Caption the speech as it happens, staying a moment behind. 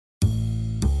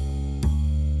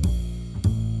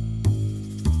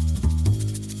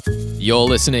You're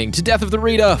listening to Death of the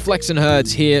Reader. Flex and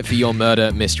Herds here for your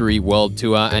Murder Mystery World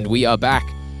Tour, and we are back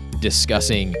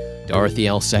discussing Dorothy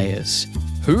L. Sayers.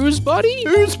 Whose body?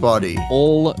 Whose body?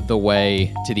 All the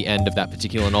way to the end of that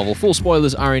particular novel. Full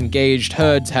spoilers are engaged.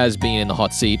 Herds has been in the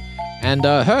hot seat. And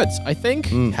Herds, I think,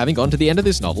 having gone to the end of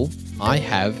this novel, I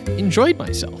have enjoyed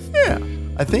myself. Yeah.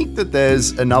 I think that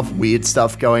there's enough weird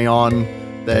stuff going on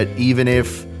that even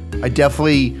if I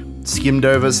definitely skimmed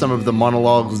over some of the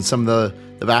monologues and some of the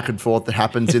back and forth that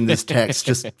happens in this text,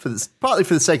 just for this, partly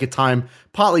for the sake of time,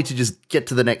 partly to just get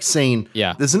to the next scene.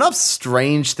 Yeah. There's enough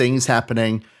strange things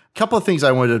happening. A couple of things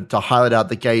I wanted to highlight out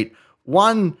the gate.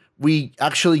 One, we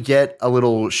actually get a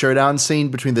little showdown scene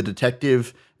between the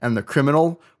detective and the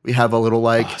criminal. We have a little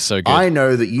so good. I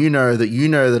know that you know that you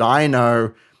know that I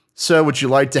know. Sir, would you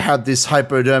like to have this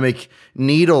hypodermic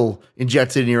needle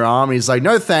injected in your arm? And he's like,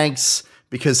 no, thanks,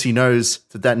 because he knows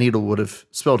that that needle would have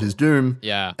spelled his doom.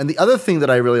 Yeah. And the other thing that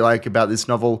I really like about this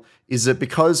novel is that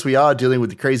because we are dealing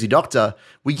with the crazy doctor,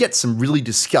 we get some really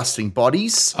disgusting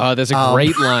bodies. There's a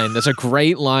great line. There's a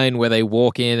great line where they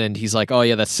walk in and he's like, oh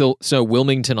yeah, that's Sir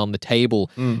Wilmington on the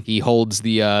table. He holds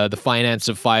the finance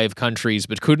of 5 countries,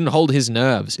 but couldn't hold his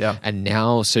nerves. Yeah. And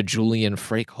now Sir Julian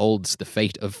Frake holds the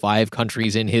fate of 5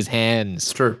 countries in his hands.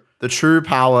 It's true. The true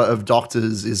power of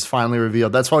doctors is finally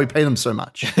revealed. That's why we pay them so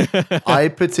much. I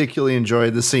particularly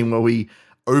enjoyed the scene where we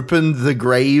opened the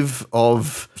grave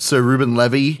of Sir Reuben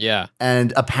Levy. Yeah.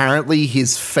 And apparently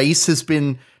his face has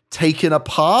been taken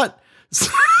apart. So,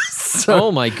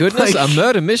 Oh my goodness, like, a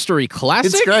murder mystery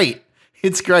classic? it's great.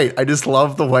 It's great. I just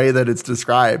love the way that it's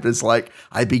described. It's like,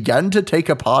 I began to take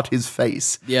apart his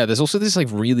face. Yeah, there's also this like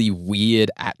really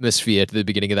weird atmosphere to the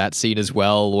beginning of that scene as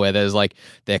well, where there's like,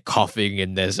 they're coughing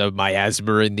and there's a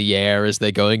miasma in the air as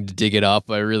they're going to dig it up.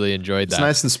 I really enjoyed that. It's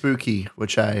nice and spooky,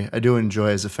 which I do enjoy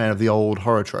as a fan of the old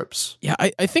horror tropes. Yeah,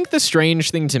 I think the strange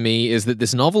thing to me is that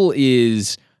this novel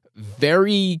is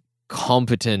very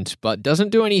competent, but doesn't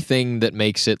do anything that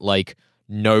makes it like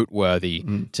noteworthy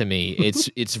to me.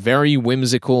 It's very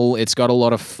whimsical. It's got a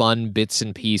lot of fun bits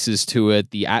and pieces to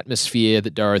it. The atmosphere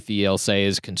that Dorothy L.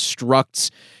 Sayers constructs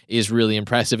is really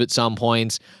impressive at some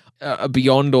points.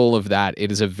 Beyond all of that, it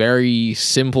is a very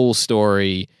simple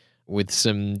story with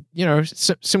some,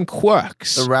 some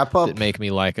quirks The wrap-up, that make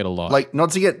me like it a lot. like, not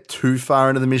to get too far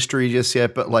into the mystery just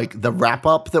yet, but like the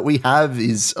wrap-up that we have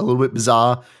is a little bit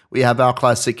bizarre. We have our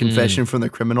classic confession from the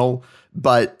criminal,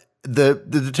 but the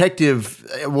detective,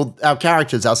 well, our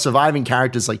characters, our surviving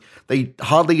characters, like, they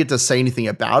hardly get to say anything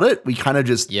about it. We kind of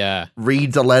just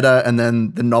read the letter and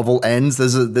then the novel ends.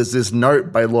 There's this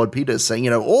note by Lord Peter saying,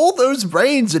 all those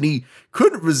brains, and he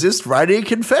couldn't resist writing a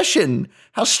confession.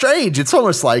 How strange. It's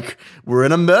almost like we're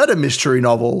in a murder mystery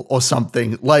novel or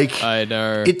something. Like, I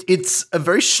know. It's a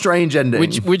very strange ending.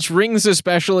 Which rings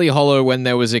especially hollow when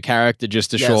there was a character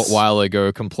just a Yes. short while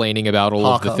ago complaining about all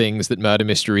of the Parker. things that murder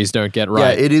mysteries don't get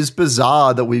right. Yeah, it is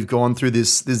bizarre that we've gone through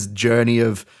this journey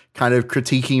of kind of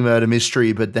critiquing murder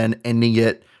mystery, but then ending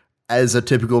it as a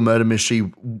typical murder mystery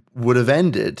would have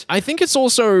ended. I think it's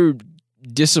also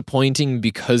disappointing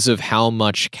because of how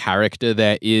much character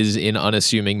there is in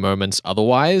unassuming moments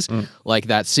otherwise. Like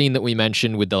that scene that we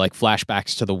mentioned with the like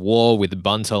flashbacks to the war with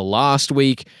Bunter last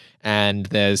week. And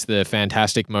there's the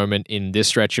fantastic moment in this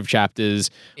stretch of chapters.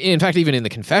 In fact, even in the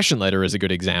confession letter is a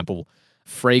good example.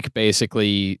 Frake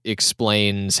basically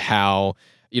explains how,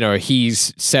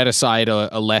 he's set aside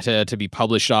a letter to be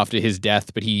published after his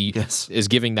death, but he is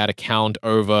giving that account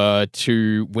over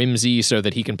to Whimsy so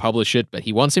that he can publish it, but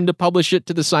he wants him to publish it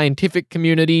to the scientific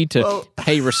community to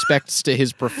pay respects to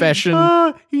his profession.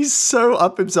 He's so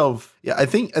up himself. Yeah, I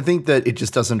think that it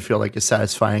just doesn't feel like a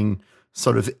satisfying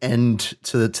sort of end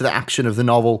to the action of the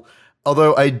novel.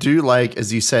 Although I do like,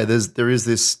 as you say, there is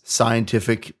this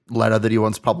scientific letter that he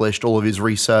wants published, all of his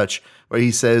research, where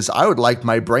he says, I would like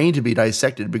my brain to be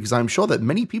dissected because I'm sure that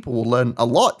many people will learn a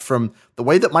lot from the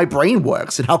way that my brain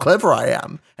works and how clever I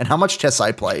am and how much chess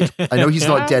I played. I know he's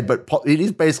not dead, but it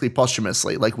is basically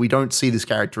posthumously. Like, we don't see this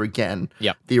character again.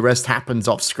 Yep. The arrest happens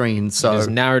off screen. So It is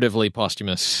narratively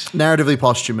posthumous. Narratively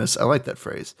posthumous. I like that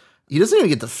phrase. He doesn't even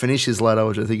get to finish his letter,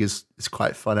 which I think is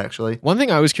quite fun, actually. One thing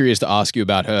I was curious to ask you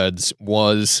about, Herds,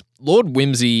 was Lord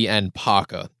Whimsy and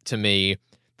Parker, to me,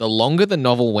 the longer the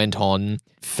novel went on,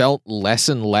 felt less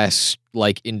and less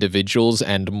like individuals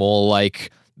and more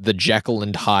like the Jekyll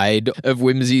and Hyde of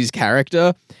Whimsy's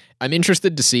character. I'm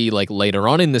interested to see, like, later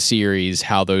on in the series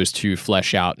how those two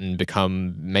flesh out and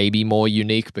become maybe more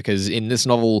unique, because in this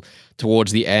novel,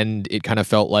 towards the end, it kind of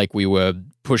felt like we were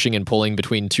pushing and pulling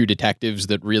between two detectives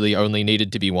that really only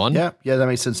needed to be one. Yeah, that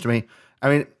makes sense to me. I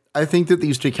mean, I think that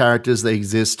these two characters, they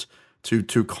exist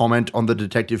to comment on the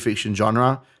detective fiction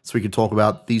genre. So we could talk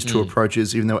about these two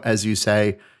approaches, even though, as you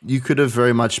say, you could have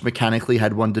very much mechanically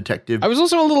had one detective. I was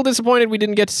also a little disappointed we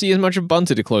didn't get to see as much of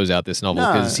Bunter to close out this novel,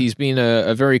 because he's been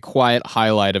a very quiet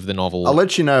highlight of the novel. I'll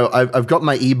let you know, I've got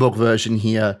my ebook version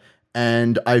here,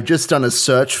 and I've just done a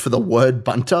search for the word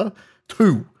Bunter.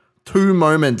 Two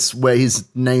moments where his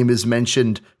name is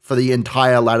mentioned for the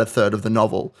entire latter third of the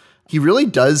novel. He really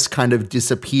does kind of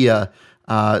disappear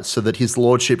so that his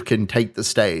lordship can take the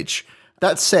stage.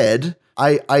 That said,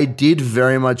 I did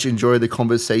very much enjoy the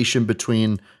conversation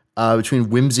between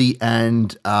Whimsy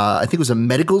and I think it was a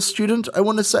medical student, I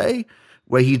want to say,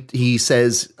 where he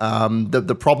says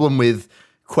the problem with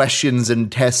questions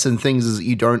and tests and things is that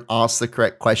you don't ask the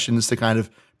correct questions to kind of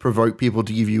provoke people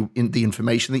to give you the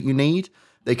information that you need.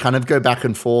 They kind of go back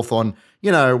and forth on,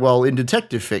 well, in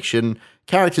detective fiction,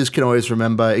 characters can always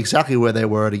remember exactly where they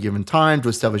were at a given time to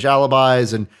establish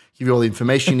alibis and give you all the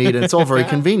information you need, and it's all very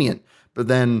convenient. But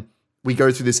then we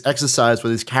go through this exercise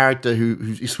with this character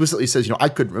who explicitly says, I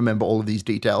couldn't remember all of these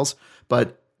details,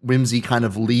 but Whimsy kind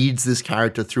of leads this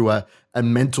character through a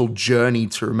mental journey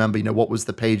to remember, what were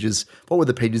the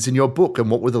pages in your book,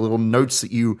 and what were the little notes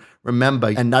that you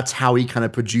remember. And that's how he kind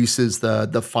of produces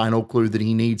the final clue that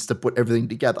he needs to put everything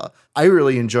together. I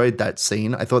really enjoyed that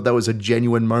scene. I thought that was a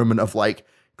genuine moment of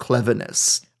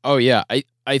cleverness. Oh yeah.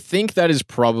 I think that is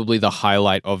probably the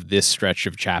highlight of this stretch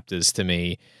of chapters to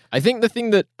me. I think the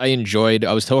thing that I enjoyed,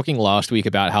 I was talking last week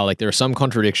about how there are some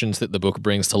contradictions that the book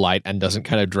brings to light and doesn't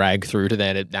kind of drag through to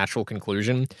their natural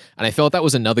conclusion. And I felt that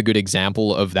was another good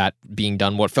example of that being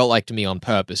done what felt like to me on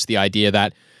purpose. The idea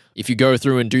that if you go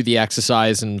through and do the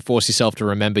exercise and force yourself to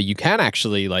remember, you can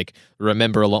actually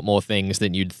remember a lot more things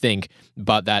than you'd think,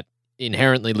 but that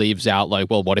inherently leaves out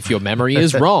what if your memory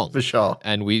is wrong? For sure.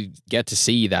 And we get to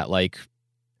see that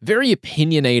very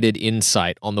opinionated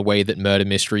insight on the way that murder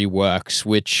mystery works,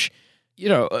 which,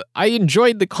 I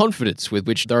enjoyed the confidence with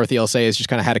which Dorothy L. Sayers just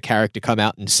kind of had a character come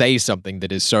out and say something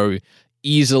that is so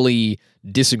easily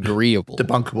disagreeable.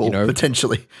 Debunkable,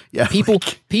 potentially. Yeah.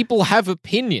 People have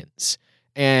opinions.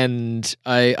 And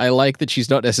I like that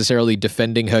she's not necessarily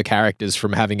defending her characters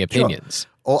from having opinions. Sure.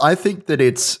 Well, I think that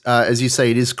it's, as you say,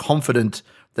 it is confident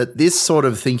that this sort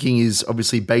of thinking is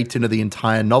obviously baked into the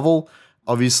entire novel.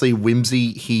 Obviously,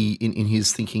 Whimsy, he in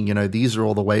his thinking, these are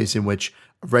all the ways in which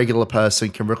a regular person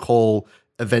can recall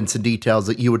events and details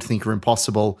that you would think are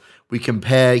impossible. We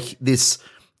compare this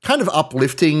kind of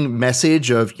uplifting message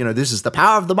of, this is the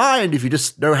power of the mind if you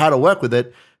just know how to work with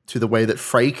it, to the way that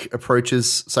Frake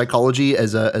approaches psychology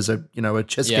as a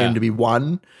chess game to be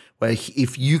won, where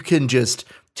if you can just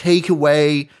take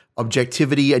away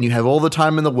objectivity and you have all the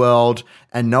time in the world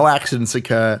and no accidents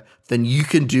occur, then you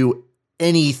can do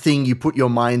anything you put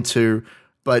your mind to,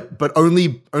 but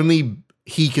only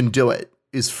he can do it,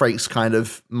 is Frake's kind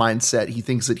of mindset. He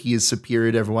thinks that he is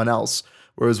superior to everyone else,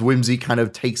 whereas Whimsy kind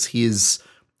of takes his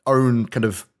own kind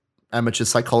of amateur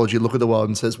psychology look at the world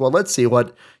and says, well, let's see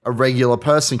what a regular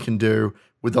person can do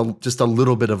with just a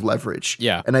little bit of leverage.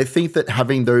 Yeah. And I think that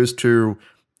having those two,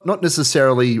 not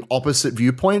necessarily opposite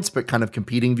viewpoints, but kind of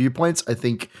competing viewpoints, I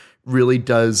think really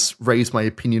does raise my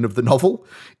opinion of the novel,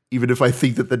 even if I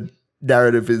think that the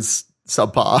narrative is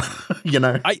subpar,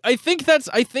 I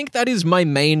think that is my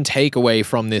main takeaway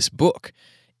from this book,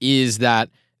 is that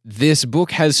this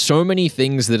book has so many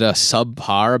things that are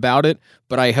subpar about it,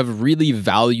 but I have really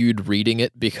valued reading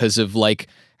it because of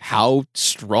how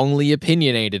strongly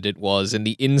opinionated it was and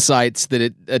the insights that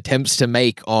it attempts to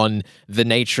make on the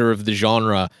nature of the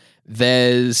genre.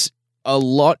 There's a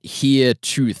lot here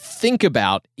to think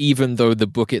about, even though the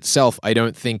book itself I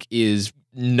don't think is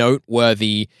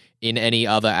noteworthy in any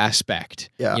other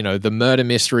aspect. Yeah. The murder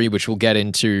mystery, which we'll get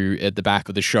into at the back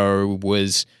of the show,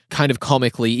 was kind of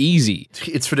comically easy.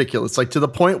 It's ridiculous. To the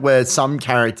point where some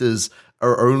characters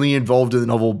are only involved in the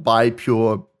novel by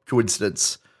pure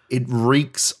coincidence. It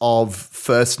reeks of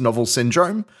first novel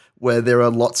syndrome, where there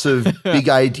are lots of big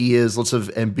ideas, lots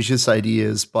of ambitious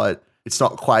ideas, but it's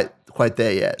not quite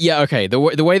there yet. Yeah, okay. The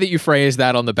way that you phrase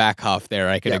that on the back half there,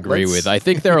 I can agree with. I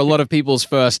think there are a lot of people's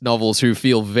first novels who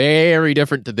feel very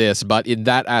different to this, but in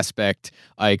that aspect,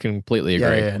 I completely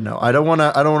agree. Yeah, no. I don't want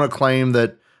to claim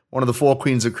that one of the four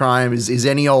queens of crime is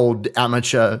any old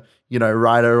amateur,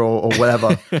 writer or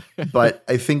whatever. But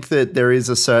I think that there is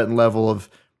a certain level of,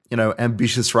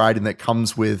 ambitious writing that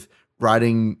comes with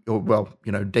writing, or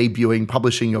debuting,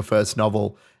 publishing your first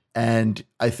novel. And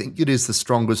I think it is the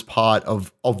strongest part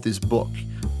of this book,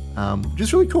 which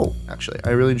is really cool, actually. I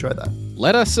really enjoyed that.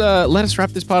 Let us wrap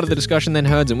this part of the discussion then,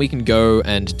 Herds, and we can go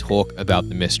and talk about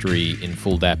the mystery in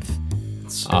full depth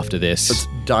after this.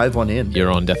 Let's dive on in.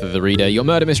 You're on Death of the Reader, your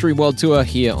murder mystery world tour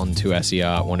here on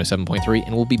 2SER 107.3,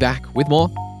 and we'll be back with more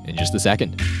in just a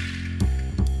second.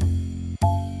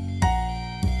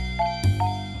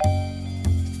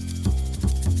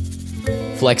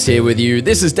 Flex here with you.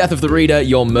 This is Death of the Reader,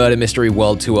 your murder mystery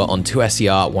world tour on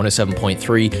 2SER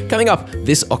 107.3. Coming up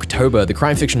this October, the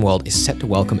crime fiction world is set to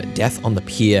welcome Death on the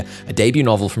Pier, a debut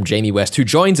novel from Jamie West, who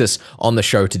joins us on the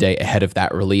show today ahead of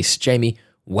that release. Jamie,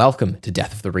 welcome to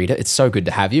Death of the Reader. It's so good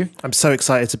to have you. I'm so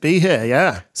excited to be here,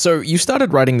 yeah. So you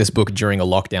started writing this book during a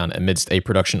lockdown amidst a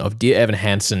production of Dear Evan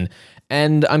Hansen,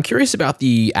 and I'm curious about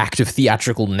the act of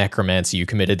theatrical necromancy you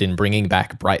committed in bringing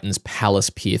back Brighton's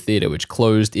Palace Pier Theatre, which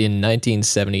closed in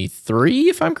 1973,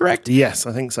 if I'm correct? Yes,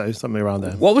 I think so, something around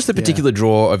there. What was the particular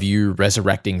draw of you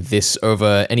resurrecting this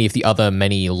over any of the other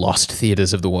many lost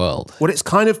theatres of the world? Well, it's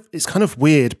kind of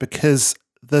weird because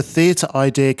the theatre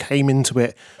idea came into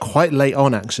it quite late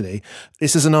on, actually.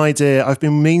 This is an idea, I've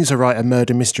been meaning to write a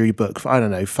murder mystery book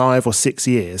for, 5 or 6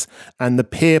 years, and the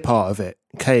pier part of it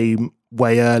came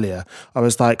way earlier. I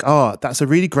was like, that's a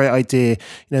really great idea.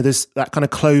 There's that kind of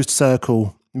closed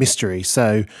circle mystery.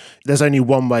 So there's only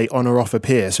one way on or off a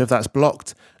pier. So if that's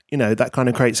blocked, that kind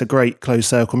of creates a great closed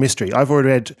circle mystery. I've already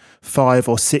read 5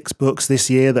 or 6 books this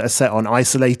year that are set on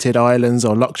isolated islands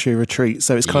or luxury retreats.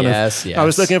 So it's kind of, I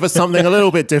was looking for something a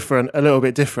little bit different.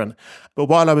 But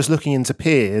while I was looking into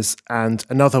piers and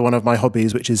another one of my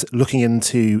hobbies, which is looking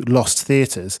into lost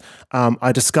theatres,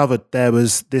 I discovered there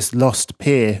was this lost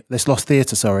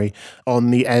theatre,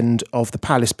 on the end of the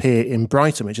Palace Pier in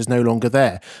Brighton, which is no longer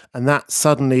there. And that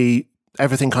suddenly,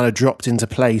 everything kind of dropped into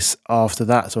place after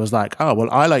that. So I was like,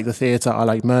 I like the theatre, I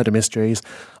like murder mysteries.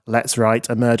 Let's write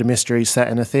a murder mystery set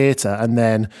in a theatre. And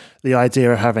then the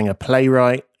idea of having a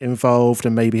playwright involved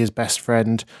and maybe his best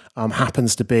friend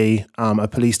happens to be a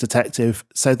police detective.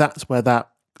 So that's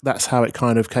that's how it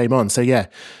kind of came on. So yeah,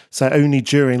 so only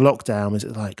during lockdown was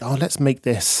it like, let's make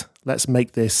this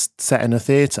set in a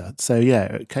theatre. So yeah,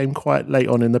 it came quite late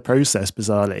on in the process,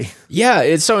 bizarrely. Yeah,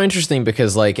 it's so interesting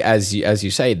because as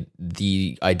you say,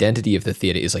 the identity of the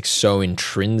theatre is so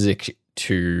intrinsic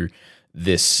to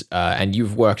this, and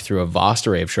you've worked through a vast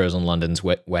array of shows on London's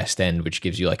West End, which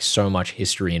gives you so much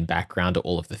history and background to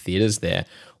all of the theatres there.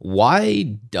 Why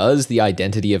does the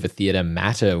identity of a theatre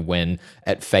matter when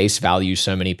at face value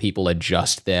so many people are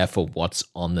just there for what's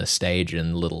on the stage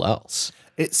and little else?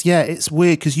 It's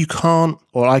weird because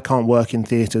I can't work in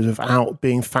theatres without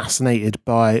being fascinated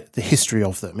by the history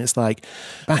of them. It's like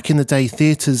back in the day,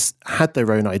 theatres had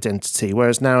their own identity,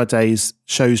 whereas nowadays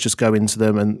shows just go into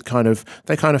them and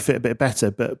they fit a bit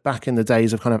better. But back in the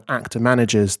days of kind of actor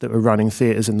managers that were running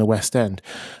theatres in the West End,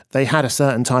 they had a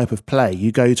certain type of play.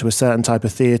 You go to a certain type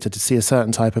of theatre to see a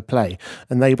certain type of play,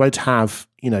 and they would have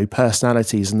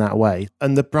personalities in that way.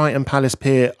 And the Brighton Palace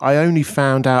Pier, I only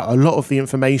found out a lot of the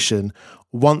information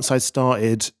once I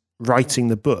started writing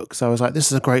the book. So I was like,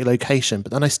 this is a great location.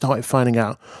 But then I started finding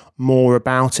out more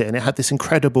about it. And it had this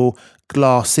incredible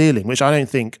glass ceiling, which I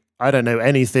don't know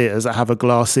any theatres that have a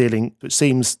glass ceiling, which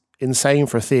seems insane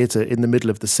for a theatre in the middle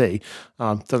of the sea.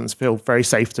 Doesn't feel very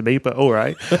safe to me, but all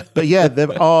right. But yeah,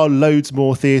 there are loads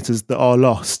more theatres that are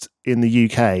lost in the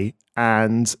UK.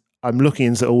 And I'm looking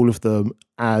into all of them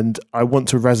and I want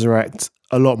to resurrect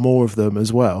a lot more of them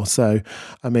as well. So,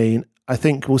 I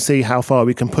think we'll see how far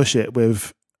we can push it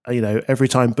with, every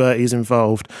time Bertie's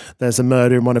involved, there's a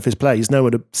murder in one of his plays. No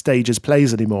one stages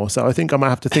plays anymore. So I think I might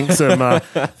have to think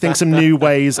some new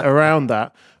ways around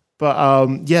that. But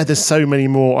there's so many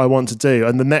more I want to do.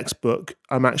 And the next book,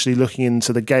 I'm actually looking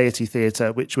into the Gaiety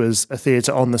Theatre, which was a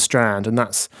theatre on the Strand, and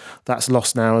that's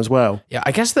lost now as well. Yeah,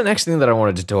 I guess the next thing that I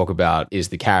wanted to talk about is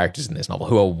the characters in this novel,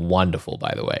 who are wonderful,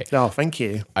 by the way. Oh, thank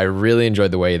you. I really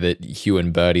enjoyed the way that Hugh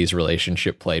and Bertie's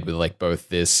relationship played with both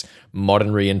this modern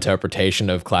reinterpretation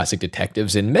of classic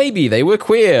detectives, and maybe they were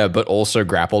queer, but also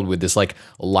grappled with this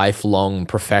lifelong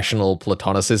professional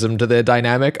platonicism to their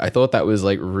dynamic. I thought that was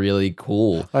really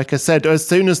cool. Like I said, as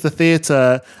soon as the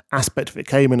theatre aspect of it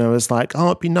came in, I was like,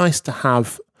 it'd be nice to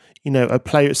have, a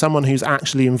player, someone who's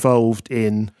actually involved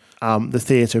in the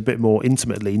theatre a bit more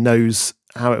intimately, knows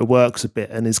how it works a bit,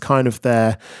 and is kind of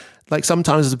there.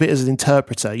 Sometimes as a bit as an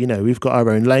interpreter, we've got our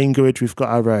own language, we've got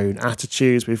our own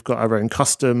attitudes, we've got our own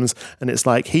customs, and it's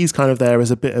he's kind of there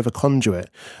as a bit of a conduit.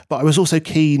 But I was also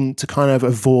keen to kind of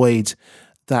avoid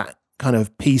that kind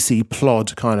of PC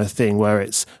plod kind of thing where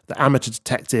it's the amateur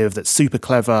detective that's super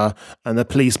clever and the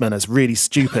policeman that's really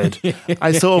stupid.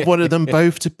 I sort of wanted them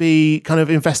both to be kind of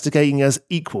investigating as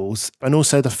equals. And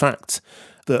also the fact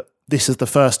that this is the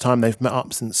first time they've met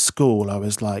up since school. I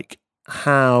was like,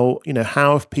 how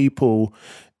have people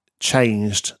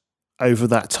changed over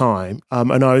that time.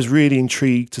 And I was really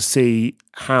intrigued to see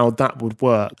how that would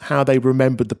work, how they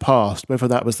remembered the past, whether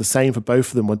that was the same for both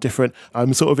of them or different.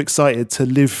 I'm sort of excited to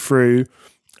live through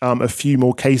a few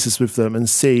more cases with them and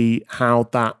see how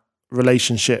that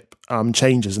relationship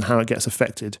changes and how it gets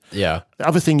affected. Yeah. The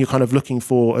other thing you're kind of looking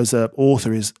for as an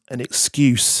author is an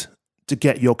excuse to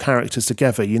get your characters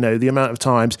together. You know, the amount of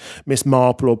times Miss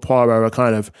Marple or Poirot are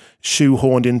kind of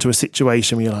shoehorned into a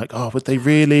situation where you're like, oh, would they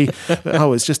really?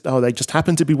 They just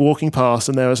happened to be walking past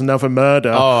and there was another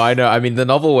murder. Oh, I know. I mean, the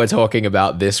novel we're talking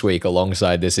about this week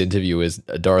alongside this interview is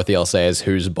Dorothy L. Sayers'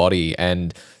 Whose Body?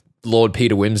 And Lord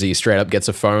Peter Wimsey straight up gets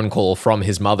a phone call from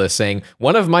his mother saying,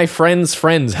 one of my friend's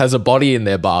friends has a body in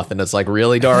their bath. And it's like,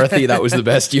 really, Dorothy? That was the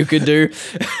best you could do?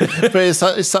 But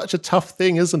it's such a tough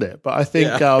thing, isn't it? But I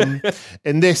think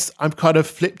in this, I'm kind of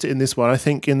flipped it in this one. I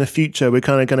think in the future, we're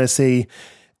kind of going to see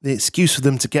the excuse for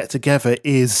them to get together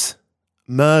is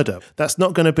murder. That's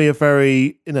not going to be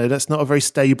that's not a very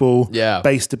stable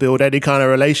base to build any kind of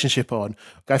relationship on.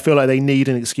 I feel like they need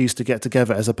an excuse to get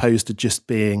together as opposed to just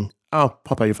being,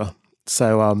 pop over.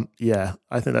 So,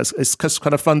 I think it's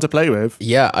kind of fun to play with.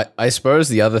 Yeah, I suppose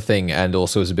the other thing, and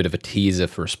also as a bit of a teaser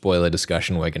for a spoiler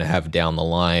discussion we're going to have down the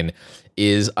line,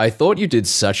 is I thought you did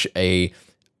such a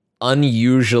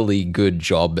unusually good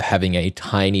job having a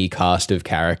tiny cast of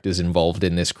characters involved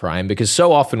in this crime, because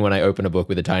so often when I open a book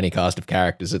with a tiny cast of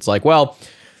characters, it's like, well,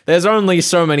 there's only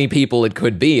so many people it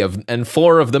could be, and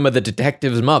 4 of them are the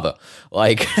detective's mother.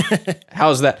 Like,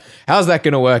 how's that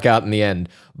going to work out in the end?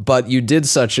 But you did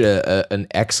such an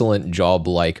excellent job,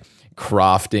 like,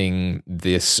 crafting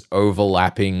this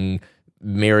overlapping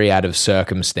myriad of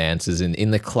circumstances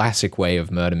in the classic way of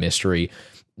murder mystery.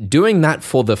 Doing that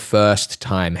for the first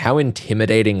time, how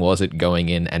intimidating was it going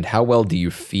in, and how well do you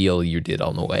feel you did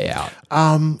on the way out?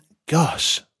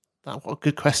 Gosh, what a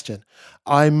good question.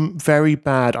 I'm very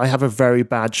bad. I have a very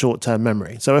bad short-term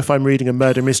memory. So if I'm reading a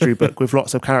murder mystery book with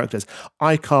lots of characters,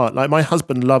 I can't. Like, my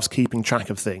husband loves keeping track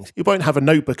of things. He won't have a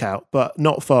notebook out, but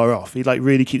not far off. He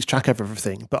really keeps track of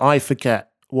everything. But I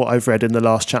forget what I've read in the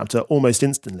last chapter almost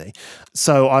instantly.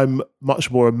 So I'm much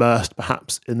more immersed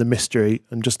perhaps in the mystery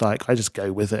and I just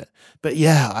go with it. But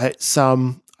yeah,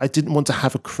 I didn't want to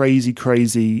have a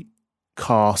crazy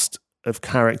cast of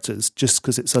characters just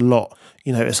because it's a lot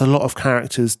of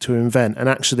characters to invent. And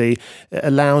actually it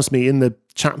allows me in the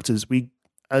chapters, we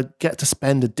get to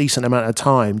spend a decent amount of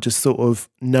time just sort of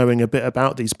knowing a bit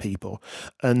about these people.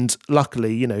 And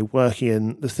luckily, working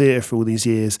in the theatre for all these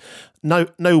years, no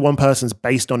one person's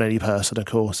based on any person, of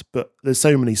course, but there's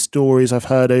so many stories I've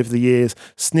heard over the years,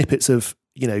 snippets of,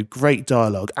 great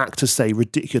dialogue. Actors say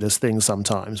ridiculous things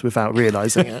sometimes without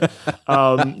realising it.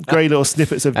 Great little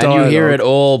snippets of dialogue. And you hear it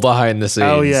all behind the scenes.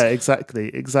 Oh yeah,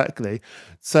 exactly.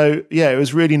 So yeah, it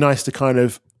was really nice to kind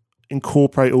of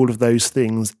incorporate all of those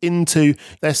things into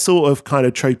their sort of kind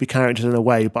of tropey characters in a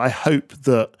way, but I hope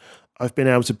that I've been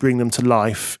able to bring them to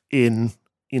life in,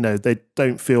 they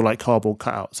don't feel like cardboard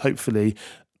cutouts. Hopefully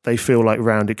they feel like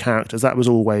rounded characters. That was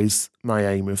always my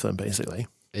aim with them, basically.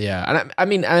 Yeah,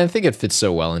 and I think it fits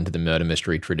so well into the murder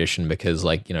mystery tradition because,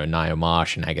 Ngaio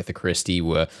Marsh and Agatha Christie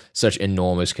were such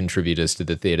enormous contributors to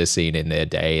the theatre scene in their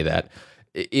day that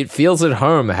it feels at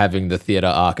home having the theatre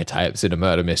archetypes in a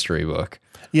murder mystery book.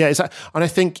 Yeah, exactly. And I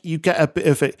think you get a bit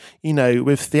of it,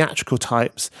 with theatrical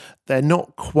types,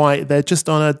 they're just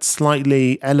on a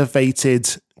slightly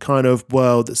elevated kind of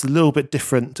world that's a little bit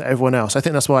different to everyone else. I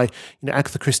think that's why,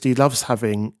 Agatha Christie loves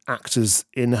having actors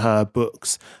in her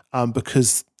books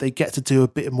because they get to do a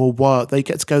bit more work. They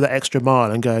get to go that extra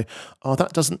mile and go, oh,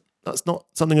 that's not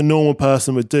something a normal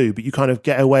person would do, but you kind of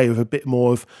get away with a bit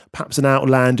more of perhaps an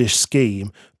outlandish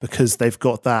scheme because they've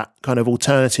got that kind of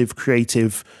alternative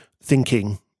creative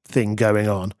thinking thing going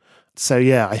on. So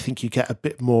yeah, I think you get a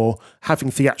bit more, having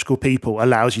theatrical people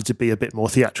allows you to be a bit more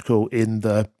theatrical in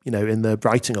the, in the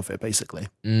writing of it, basically.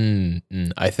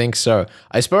 I think so.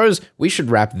 I suppose we should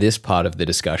wrap this part of the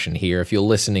discussion here. If you're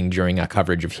listening during our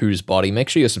coverage of Whose Body, make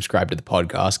sure you're subscribed to the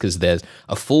podcast because there's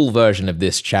a full version of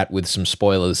this chat with some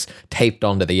spoilers taped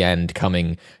onto the end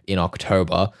coming in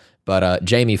October. But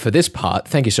Jamie, for this part,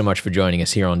 thank you so much for joining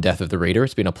us here on Death of the Reader.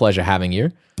 It's been a pleasure having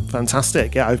you.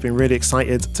 Fantastic. Yeah, I've been really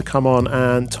excited to come on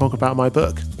and talk about my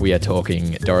book. We are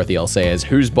talking Dorothy L. Sayers'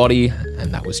 Whose Body?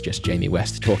 And that was just Jamie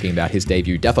West talking about his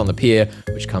debut, Death on the Pier,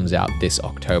 which comes out this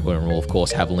October. And we'll, of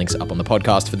course, have links up on the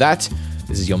podcast for that.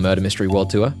 This is your Murder Mystery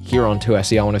World Tour here on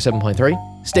 2SER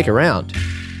 107.3. Stick around.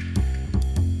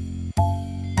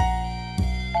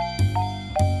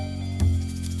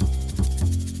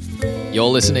 You're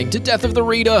listening to Death of the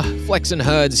Reader. Flex and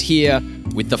Herds here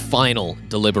with the final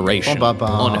deliberation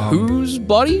Ba-ba-ba. on Whose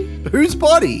Body? Whose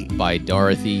Body? By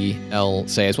Dorothy L.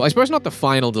 Sayers. Well, I suppose not the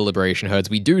final deliberation, Herds.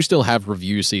 We do still have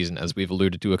review season, as we've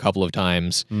alluded to a couple of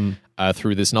times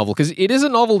through this novel, because it is a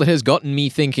novel that has gotten me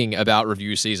thinking about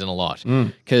review season a lot.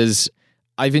 Because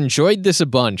I've enjoyed this a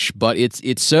bunch, but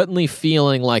it's certainly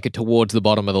feeling like a towards the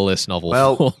bottom of the list novel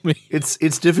for me. It's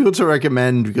difficult to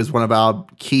recommend because one of our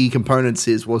key components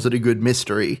is, was it a good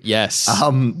mystery? Yes.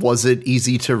 Was it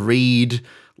easy to read?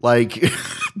 Like,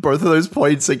 both of those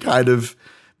points are kind of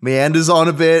meanders on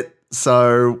a bit.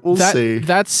 So we'll see.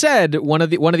 That said, one of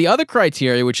the other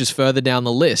criteria, which is further down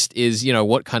the list, is, you know,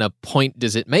 what kind of point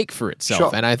does it make for itself?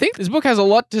 Sure. And I think this book has a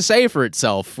lot to say for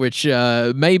itself, which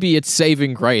maybe it's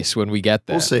saving grace when we get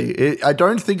there. We'll see. I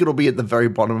don't think it'll be at the very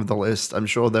bottom of the list. I'm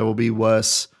sure there will be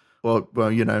worse. Well,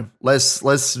 you know, less.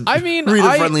 I mean,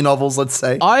 reader-friendly novels. Let's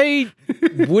say. I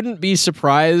wouldn't be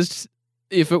surprised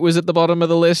if it was at the bottom of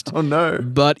the list. Oh no.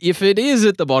 But if it is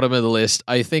at the bottom of the list,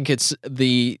 I think it's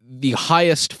the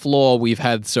highest floor we've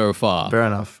had so far. Fair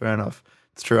enough.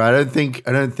 It's true. I don't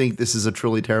think this is a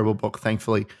truly terrible book,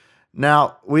 thankfully.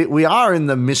 Now, we are in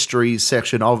the mystery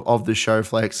section of the show,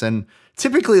 Flex, and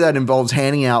typically that involves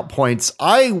handing out points.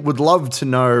 I would love to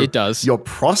know your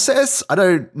process. I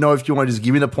don't know if you want to just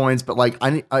give me the points, but like I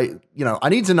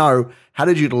need to know, how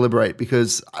did you deliberate?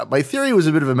 Because my theory was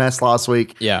a bit of a mess last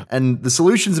week. Yeah. And the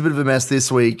solution's a bit of a mess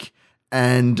this week.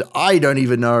 And I don't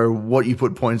even know what you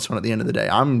put points on at the end of the day.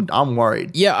 I'm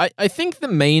worried. Yeah, I think the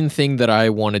main thing that I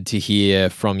wanted to hear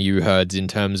from you, Herds, in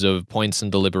terms of points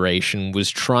and deliberation was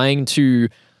trying to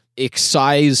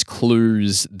excise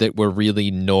clues that were really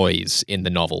noise in the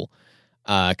novel.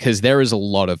 Because there is a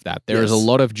lot of that. There is a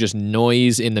lot of just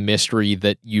noise in the mystery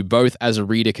that you both as a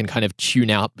reader can kind of tune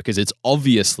out because it's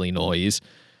obviously noise,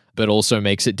 but also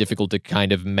makes it difficult to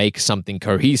kind of make something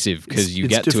cohesive because you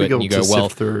get to it and you go, well,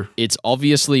 it's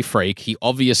obviously Frake. He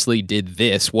obviously did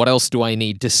this. What else do I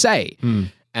need to say?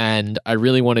 And I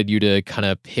really wanted you to kind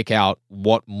of pick out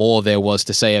what more there was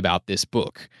to say about this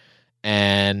book.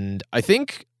 And I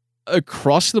think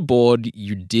across the board,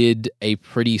 you did a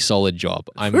pretty solid job.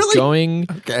 I'm going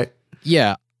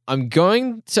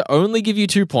to only give you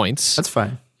 2 points. That's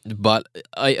fine. But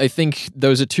I think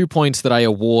those are 2 points that I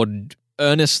award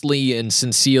earnestly and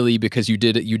sincerely because you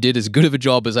did as good of a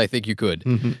job as I think you could.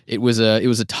 It was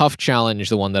a tough challenge,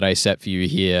 the one that I set for you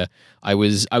here. I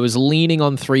was leaning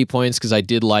on 3 points because I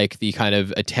did like the kind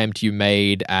of attempt you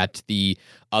made at the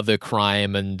other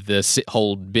crime and the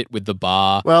whole bit with the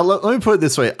bar. Well, let me put it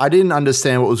this way. I didn't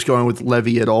understand what was going on with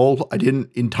Levy at all. I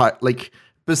didn't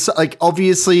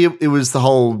obviously it was the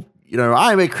whole, you know,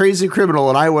 I'm a crazy criminal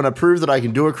and I want to prove that I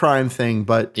can do a crime thing.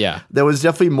 But yeah, there was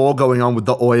definitely more going on with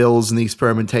the oils and the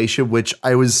experimentation, which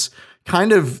I was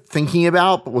kind of thinking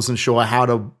about, but wasn't sure how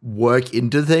to work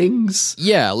into things.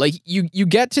 Yeah, like you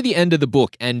get to the end of the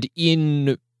book and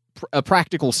in a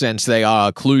practical sense, they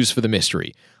are clues for the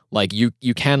mystery. Like you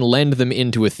can lend them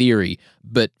into a theory,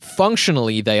 but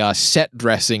functionally they are set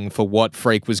dressing for what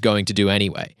Frake was going to do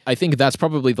anyway. I think that's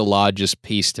probably the largest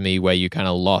piece to me where you kind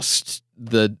of lost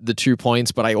the 2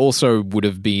 points, but I also would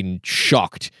have been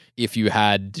shocked if you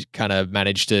had kind of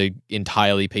managed to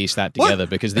entirely piece that together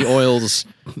because the oils...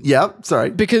 Yeah,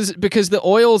 sorry. Because the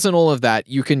oils and all of that,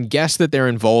 you can guess that they're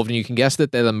involved and you can guess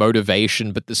that they're the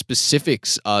motivation, but the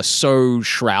specifics are so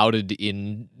shrouded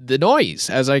in the noise,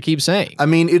 as I keep saying. I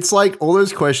mean, it's like all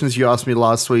those questions you asked me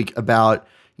last week about,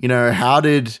 you know, how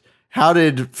did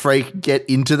Frake get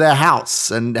into their house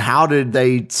and how did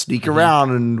they sneak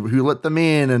around and who let them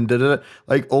in and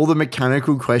like all the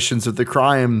mechanical questions of the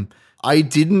crime. I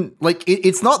didn't like it.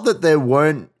 It's not that there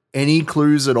weren't any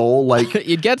clues at all. Like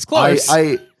it gets close.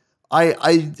 I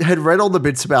had read all the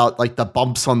bits about like the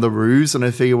bumps on the roofs and I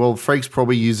figured, well, Frake's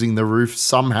probably using the roof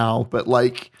somehow, but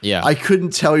like, yeah, I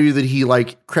couldn't tell you that he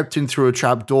like crept in through a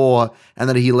trap door and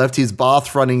that he left his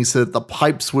bath running so that the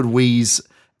pipes would wheeze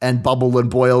and bubble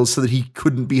and boil so that he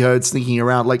couldn't be heard sneaking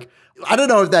around. Like, I don't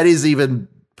know if that is even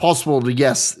possible to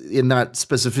guess in that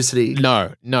specificity.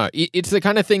 No. It's the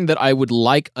kind of thing that I would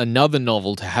like another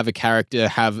novel to have a character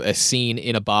have a scene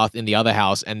in a bath in the other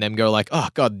house and them go like, oh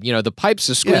God, you know, the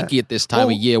pipes are squeaky at this time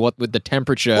of year. What with the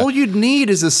temperature? All you'd need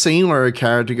is a scene where a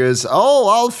character goes, oh,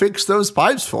 I'll fix those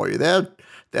pipes for you.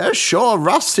 They're sure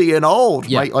rusty and old.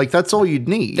 Yeah. Like that's all you'd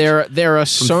need. There are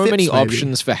so many maybe.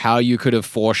 options for how you could have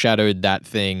foreshadowed that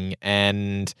thing.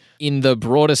 And in the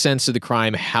broader sense of the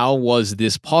crime, how was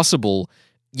this possible?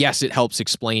 Yes, it helps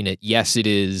explain it. Yes, it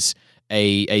is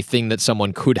a thing that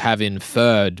someone could have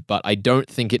inferred, but I don't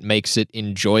think it makes it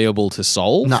enjoyable to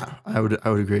solve. No, I would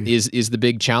agree. Is the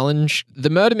big challenge. The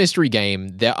murder mystery game,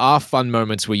 there are fun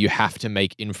moments where you have to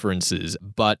make inferences,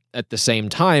 but at the same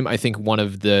time, I think one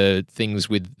of the things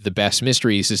with the best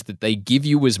mysteries is that they give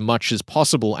you as much as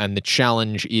possible, and the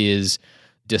challenge is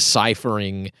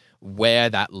deciphering where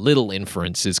that little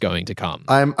inference is going to come.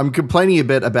 I'm complaining a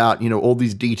bit about, all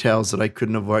these details that I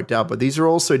couldn't have worked out, but these are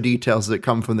also details that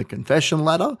come from the confession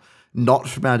letter, not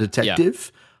from our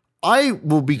detective. Yeah. I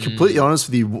will be completely honest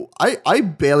with you. I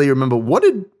barely remember, what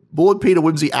did Lord Peter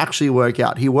Wimsey actually work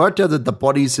out? He worked out that the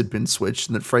bodies had been switched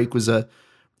and that Frake was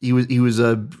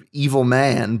a evil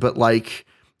man, but like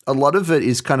a lot of it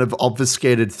is kind of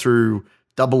obfuscated through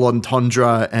double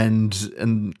entendre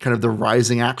and kind of the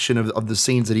rising action of the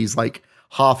scenes that he's like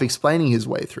half explaining his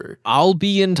way through. I'll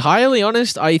be entirely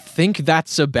honest, I think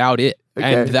that's about it.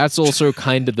 Okay. And that's also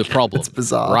kind of the problem. It's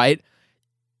bizarre. Right?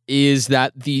 Is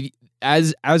that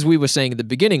as we were saying at the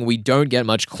beginning, we don't get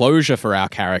much closure for our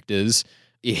characters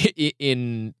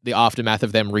in the aftermath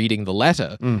of them reading the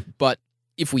letter. But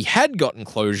if we had gotten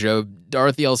closure,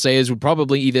 Dorothy L. Sayers would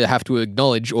probably either have to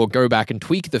acknowledge or go back and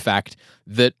tweak the fact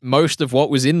that most of what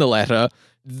was in the letter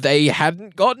they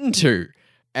hadn't gotten to.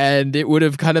 And it would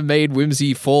have kind of made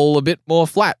Wimsey fall a bit more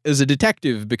flat as a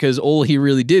detective, because all he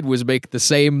really did was make the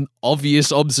same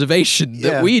obvious observation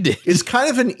that we did. It's kind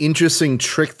of an interesting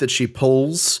trick that she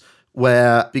pulls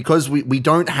where, because we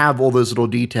don't have all those little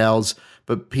details,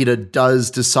 but Peter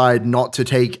does decide not to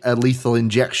take a lethal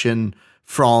injection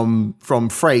from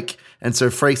Frake, and so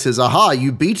Frake says, "Aha,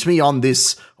 you beat me on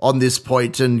this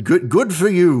point, and good for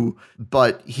you."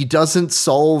 But he doesn't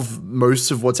solve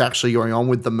most of what's actually going on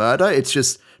with the murder. It's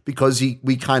just because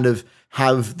we kind of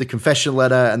have the confession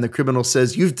letter, and the criminal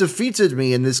says, "You've defeated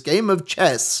me in this game of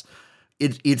chess."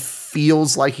 It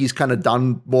feels like he's kind of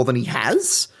done more than he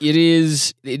has. It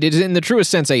is in the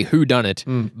truest sense a whodunit,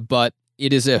 but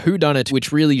it is a whodunit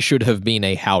which really should have been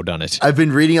a howdunit. I've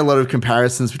been reading a lot of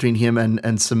comparisons between him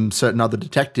and some certain other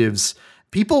detectives.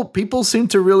 People seem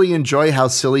to really enjoy how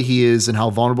silly he is and how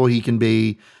vulnerable he can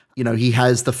be. He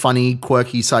has the funny,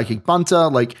 quirky psychic bunter.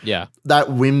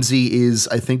 That whimsy is,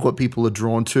 I think, what people are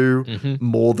drawn to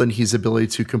more than his ability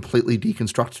to completely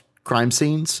deconstruct crime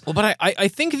scenes. Well, but I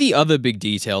think the other big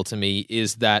detail to me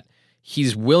is that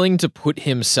he's willing to put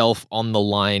himself on the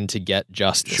line to get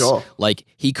justice. Sure. Like,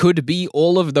 he could be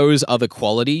all of those other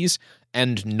qualities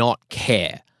and not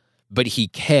care, but he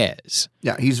cares.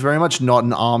 Yeah, he's very much not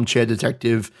an armchair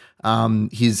detective.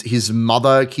 His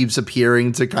mother keeps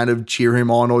appearing to kind of cheer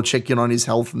him on or check in on his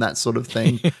health and that sort of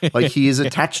thing. Like, he is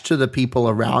attached to the people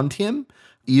around him.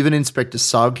 Even Inspector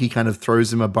Sugg, he kind of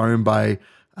throws him a bone by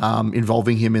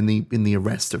involving him in the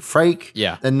arrest of Frake.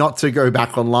 Yeah. And not to go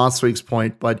back on last week's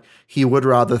point, but he would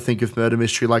rather think of murder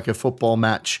mystery like a football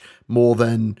match more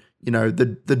than,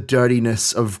 the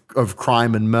dirtiness of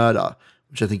crime and murder,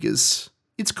 which I think it's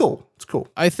cool. It's cool.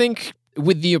 I think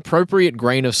with the appropriate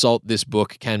grain of salt, this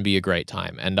book can be a great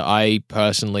time. And I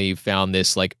personally found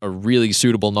this like a really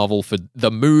suitable novel for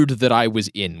the mood that I was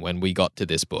in when we got to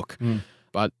this book.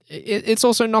 But it's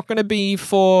also not going to be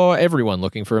for everyone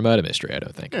looking for a murder mystery, I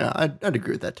don't think. Yeah, I'd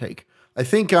agree with that take. I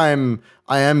think I am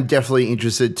definitely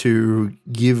interested to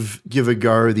give a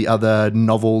go the other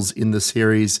novels in the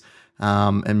series,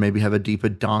 and maybe have a deeper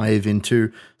dive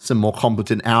into some more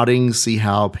competent outings, see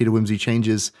how Peter Wimsey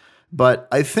changes. But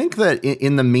I think that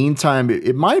in the meantime,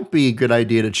 it might be a good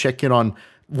idea to check in on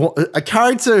a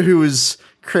character who is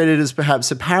created as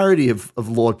perhaps a parody of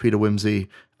Lord Peter Wimsey,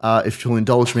 if you'll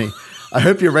indulge me. I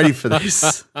hope you're ready for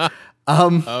this.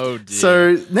 Oh dear.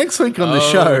 So next week on the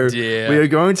show, dear. we are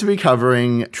going to be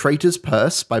covering Traitor's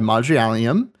Purse by Marjorie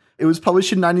Allingham. It was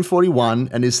published in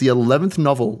 1941 and is the 11th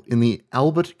novel in the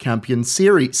Albert Campion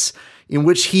series, in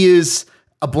which he is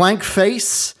a blank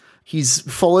face. He's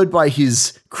followed by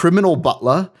his criminal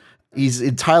butler. He's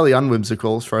entirely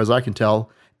unwhimsical, as far as I can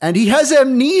tell. And he has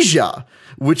amnesia,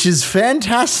 which is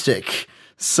fantastic.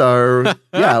 So,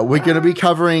 yeah, we're going to be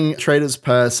covering Traitor's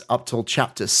Purse up till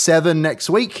chapter 7 next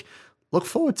week. Look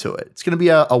forward to it. It's going to be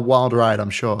a wild ride,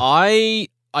 I'm sure.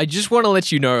 I just want to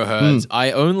let you know, Herds,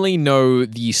 I only know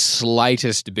the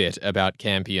slightest bit about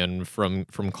Campion from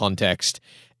context,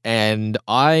 and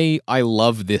I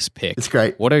love this pick. It's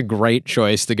great. What a great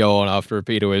choice to go on after a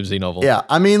Peter Wimsey novel. Yeah,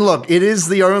 I mean, look, it is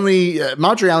the only...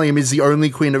 Marjorie Allingham is the only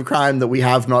queen of crime that we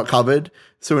have not covered.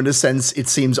 So in a sense, it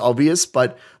seems obvious,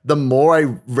 but the more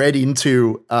I read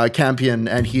into Campion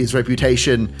and his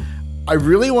reputation, I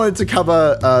really wanted to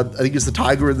cover, I think it's The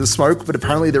Tiger in the Smoke, but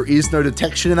apparently there is no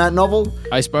detection in that novel.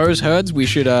 I suppose, Herds, we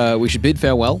should bid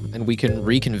farewell, and we can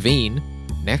reconvene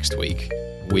next week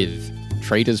with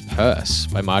Traitor's Purse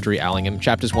by Marjorie Allingham,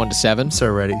 chapters 1 to 7. So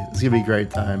ready. It's going to be a great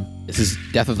time. This is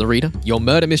Death of the Reader, your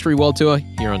murder mystery world tour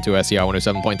here on 2SER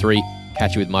 107.3.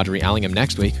 Catch you with Marjorie Allingham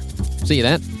next week. See you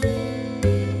then.